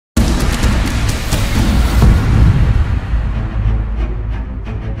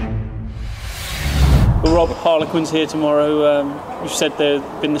Harlequins here tomorrow. You've said they've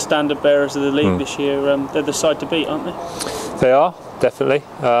been the standard bearers of the league this year. They're the side to beat, aren't they? They are, definitely.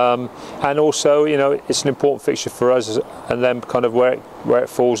 And also, you know, it's an important fixture for us, and then kind of where it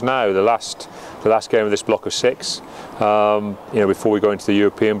falls now, the last game of this block of 6, you know, before we go into the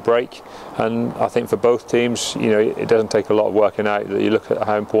European break. And I think for both teams, you know, it doesn't take a lot of working out. You look at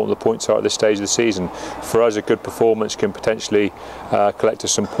how important the points are at this stage of the season. For us, a good performance can potentially collect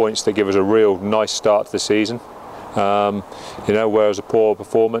us some points that give us a real nice start to the season. You know, whereas a poor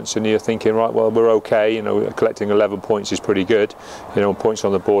performance and you're thinking, right, well, we're okay, you know, collecting 11 points is pretty good, you know, points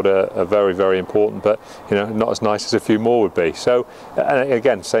on the board are very, very important, but, you know, not as nice as a few more would be. So, and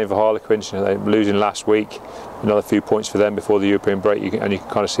again, same for Harlequins, you know, losing last week, another few points for them before the European break, and you can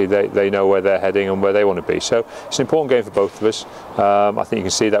kind of see they know where they're heading and where they want to be. So it's an important game for both of us. I think you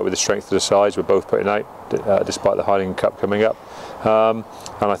can see that with the strength of the sides we're both putting out, despite the Harlequin Cup coming up.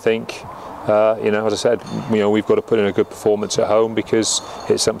 And I think, you know, as I said, you know, we've got to put in a good performance at home because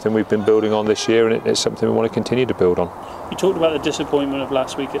it's something we've been building on this year, and it's something we want to continue to build on. You talked about the disappointment of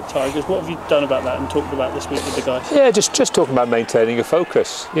last week at Tigers. What have you done about that and talked about this week with the guys? Yeah, just talking about maintaining a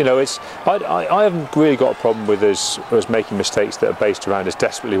focus. You know, I haven't really got a problem with us making mistakes that are based around us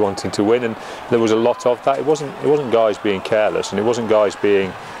desperately wanting to win, and there was a lot of that. It wasn't guys being careless, and it wasn't guys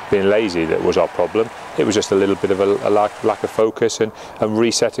being lazy that was our problem. It was just a little bit of a lack of focus and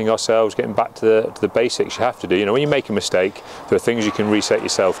resetting ourselves, getting back to the basics you have to do. You know, when you make a mistake, there are things you can reset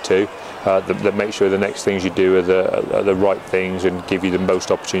yourself to that make sure the next things you do are the right things and give you the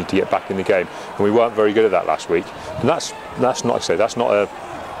most opportunity to get back in the game. And we weren't very good at that last week. And that's not, like I say, that's not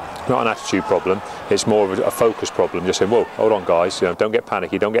an attitude problem. It's more of a focus problem. Just saying, whoa, hold on, guys. You know, don't get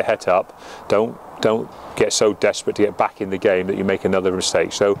panicky. Don't get het up. Don't get so desperate to get back in the game that you make another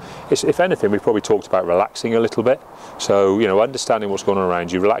mistake. So, if anything, we've probably talked about relaxing a little bit. So, you know, understanding what's going on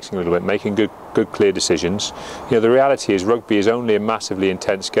around you, relaxing a little bit, making good, clear decisions. You know, the reality is rugby is only a massively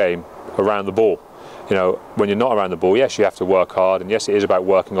intense game around the ball. You know, when you're not around the ball, yes, you have to work hard, and yes, it is about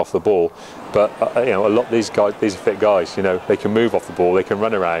working off the ball. But you know, a lot of these guys, these are fit guys. You know, they can move off the ball, they can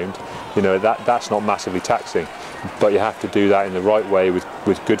run around. You know, that's not massively taxing. But you have to do that in the right way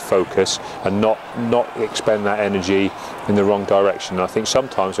with good focus and not expend that energy in the wrong direction. And I think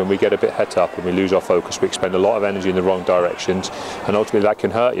sometimes when we get a bit het up and we lose our focus, we expend a lot of energy in the wrong directions, and ultimately that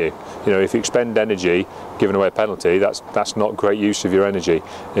can hurt you. You know, if you expend energy giving away a penalty, that's not great use of your energy.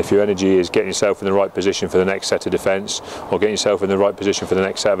 If your energy is getting yourself in the right position for the next set of defence or getting yourself in the right position for the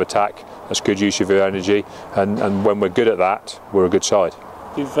next set of attack, that's good use of your energy. And when we're good at that, we're a good side.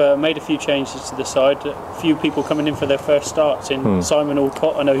 You've made a few changes to the side, a few people coming in for their first starts in Simon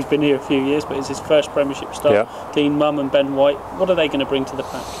Alcott. I know he's been here a few years, but it's his first Premiership start. Yeah. Dean Mumm and Ben White. What are they going to bring to the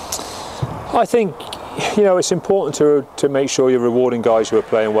pack? I think, you know, it's important to make sure you're rewarding guys who are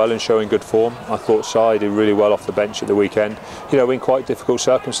playing well and showing good form. I thought Sy did really well off the bench at the weekend. You know, in quite difficult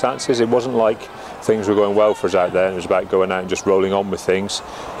circumstances. It wasn't like things were going well for us out there, and it was about going out and just rolling on with things.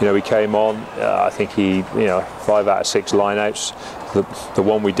 You know, he came on. I think he, you know, 5 out of 6 line-outs. The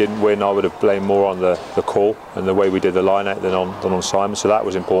one we didn't win, I would have blamed more on the call and the way we did the line-out than on Simon. So that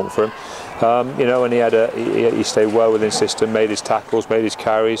was important for him. You know, and he stayed well within system, made his tackles, made his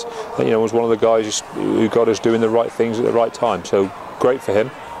carries. You know, was one of the guys who got us doing the right things at the right time. So great for him,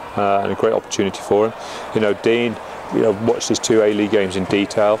 and a great opportunity for him. You know, Dean, you know, watched his 2 A-League games in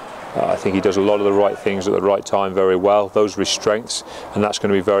detail. I think he does a lot of the right things at the right time very well. Those are his strengths, and that's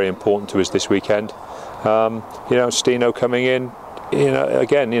going to be very important to us this weekend. You know, Stino coming in. You know,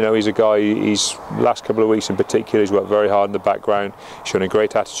 again, you know, he's a guy, he's last couple of weeks in particular, he's worked very hard in the background, shown a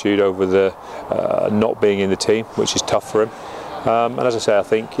great attitude over the not being in the team, which is tough for him. And as I say, I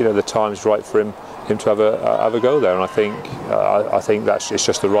think, you know, the time's right for him to have a go there, and I think it's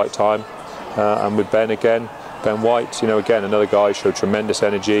just the right time. And with Ben again, Ben White, you know, again, another guy who showed tremendous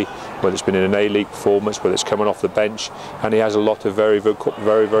energy, whether it's been in an A-League performance, whether it's coming off the bench, and he has a lot of very good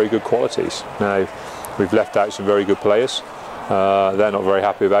qualities. Now, we've left out some very good players. They're not very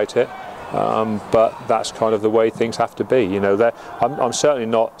happy about it, but that's kind of the way things have to be. You know, I'm certainly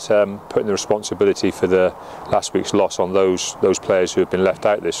not putting the responsibility for the last week's loss on those players who have been left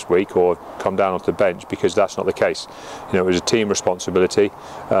out this week or come down onto the bench, because that's not the case. You know, it was a team responsibility,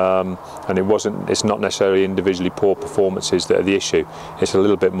 and it's not necessarily individually poor performances that are the issue. It's a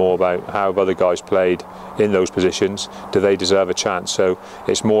little bit more about how have other guys played in those positions. Do they deserve a chance? So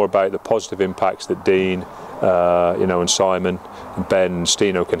it's more about the positive impacts that Dean, you know, and Simon, and Ben, and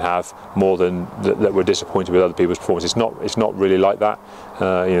Stino can have, more than that we're disappointed with other people's performances. It's not really like that.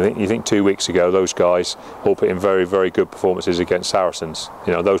 You think 2 weeks ago those guys all put in very, very good performances against Saracens.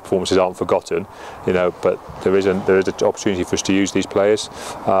 Those performances aren't forgotten. But there is an opportunity for us to use these players.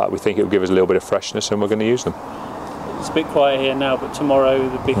 We think it will give us a little bit of freshness, and we're going to use them. It's a bit quiet here now, but tomorrow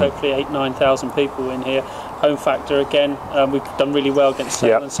there'll be hopefully 8,000-9,000 people in here. Home factor again. We've done really well against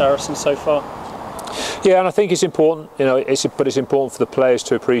Exeter and Saracens so far. Yeah, and I think it's important, but it's important for the players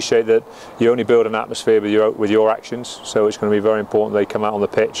to appreciate that you only build an atmosphere with your actions. So it's going to be very important they come out on the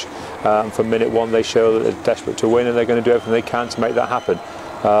pitch. From minute one, they show that they're desperate to win, and they're going to do everything they can to make that happen.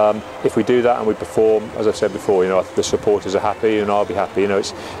 If we do that and we perform, as I've said before, the supporters are happy, and I'll be happy.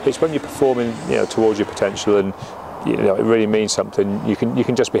 It's when you're performing, towards your potential, and it really means something. You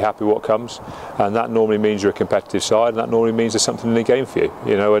can just be happy what comes, and that normally means you're a competitive side, and that normally means there's something in the game for you.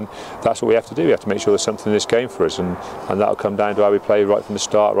 And that's what we have to do. We have to make sure there's something in this game for us, and that'll come down to how we play right from the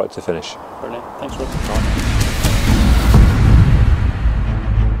start, right to the finish. Brilliant. Thanks, Rob.